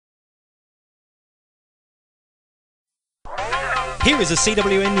Here is a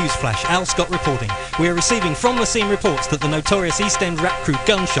CWN news flash. Al Scott reporting. We are receiving from the scene reports that the notorious East End rap crew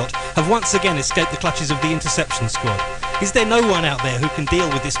Gunshot have once again escaped the clutches of the Interception Squad. Is there no one out there who can deal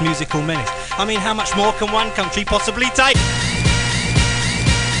with this musical menace? I mean, how much more can one country possibly take?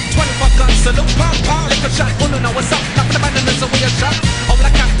 25 guns, salute, pow, pow, lick a shot, wanna know what's up, nothing about the news, so we a shot. Over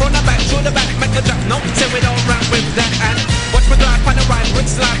the cap, from the back, through the back, make a jump, no, say we don't run with that, and watch me glide, find the ride, rich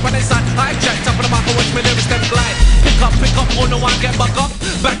slide, find the side, I jack, top of the mark, watch me lyrics, them glide. Pick up, on the one, get back up,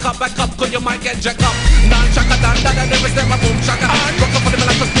 cause you might get jacked up. Non-chaka, da, lyrics, them a boom, chaka. Rock up for the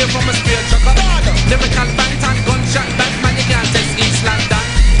like a spear from a spear, chaka. Lyrical bang, tan, gunshot, bang, man, you can't test East London.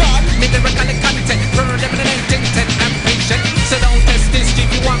 Me lyrical content, burn them in an intent, and patient, so don't test this, if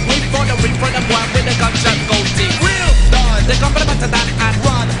you want we for the one with the gunshot gold team. Real dog, they come for the better than and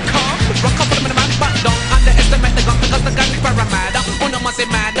run, come, rock up for them in the man, but don't underestimate the gun because the gun is paramad. One of us say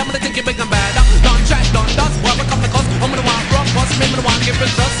mad, I'm gonna think you big and bad. Don't chat, don't dust, boy, we come the cause. I'm gonna want rock, boss, me gonna want give it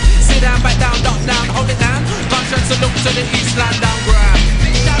shots. Sit down, back down, dot down, hold it down. Gunshot salute to the East London grab.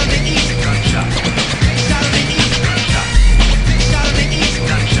 Shout out the East gunshot. Shout out the East gunshot. Shout out the East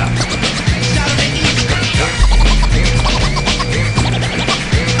gunshot. Shout out the East gunshot.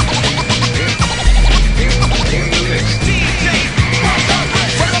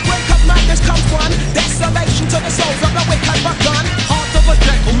 Comes one desolation to the souls of the wicked but gun. Heart of a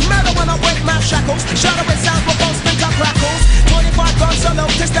jackal, mellow when I break my shackles. Shattering sounds for both splinter crackles. 25 guns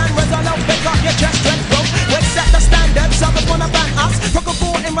salute to stand resolute. Pick up your chest, strength, bro. We set the standards, others wanna ban us. Rock a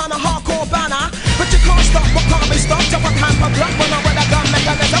 14 run a hardcore banner. But you can't stop what can't be stopped. Up a camp of blood when I'm with a gun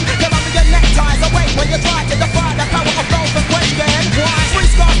mechanism. Get under your neckties away when you try to defy the power of those in question. Why?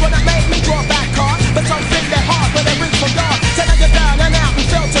 Three scars when it made me draw back hard. But some think they're hard when they reach from God. Telling you down and out and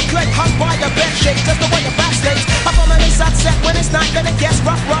feel to click. Hung by your bed shakes, just the way your back stakes. Up on an inside set when it's night, then it gets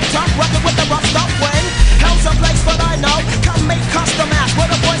rough, tough. Rockin' with the rough stuff when hell's a place but I know. Come make custom ass where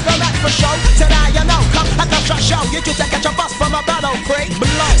the boys go like for show. So now you know, come a gunshot show. You just catch a bus from a battle creek.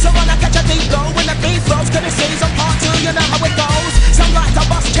 So when I catch a deep blow, when the beat flows, can it see some part two, you know how it goes. Some like to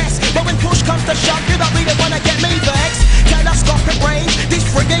bust chest, but when push comes to shove, you don't really wanna get me vexed. Telescopic range, this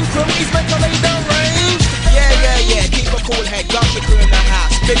friggin' crew is mentally deranged. Yeah, keep a cool head, got the crew in the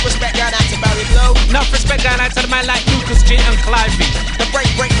house. Big respect going out to Barry Blue. Enough respect going out to the man like Lucas G and Clivey. The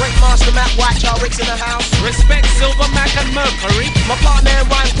great master Matt White, Rick's in the house. Respect Silver Mac and Mercury. My partner in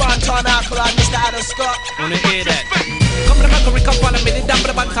rhymes, Time Alkaline, Mr. Adam Scott. Wanna hear that? Come to the Mercury, come follow me, down for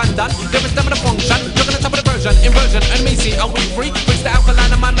the bantan done. There is them in the function, look at the top of the version. Inversion, and me see, are we free? Brings the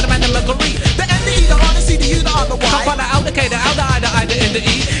Alkaline, man with the man and Mercury. The NDE, the R, the C, the U, the R, the Y. Come follow out the K, the L, the I, the I, the N, the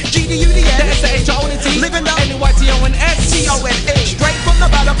E. G, the U, the N, the S, the H, the O, the T. Living down N-Y-T-O-N-S, C-O-N-E. Straight from the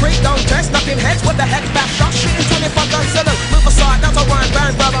Battle Creek, don't test, nothing heads, what the heck, back shot, shooting 25 guns, salute. Move aside, that's a rhyme,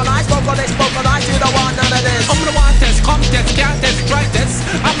 bang, verbalize, vocalize, you don't want none of this. I'm gonna want test, come test, can't test, try test.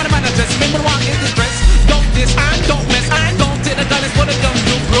 I'm gonna manage this, me gonna want in distress. Don't diss, and don't mess, and don't take the gun, it's for the gun,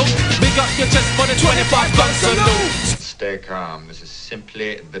 you bro. Big up your chest for the 25 guns, salute. Stay calm, this is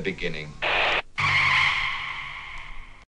simply the beginning.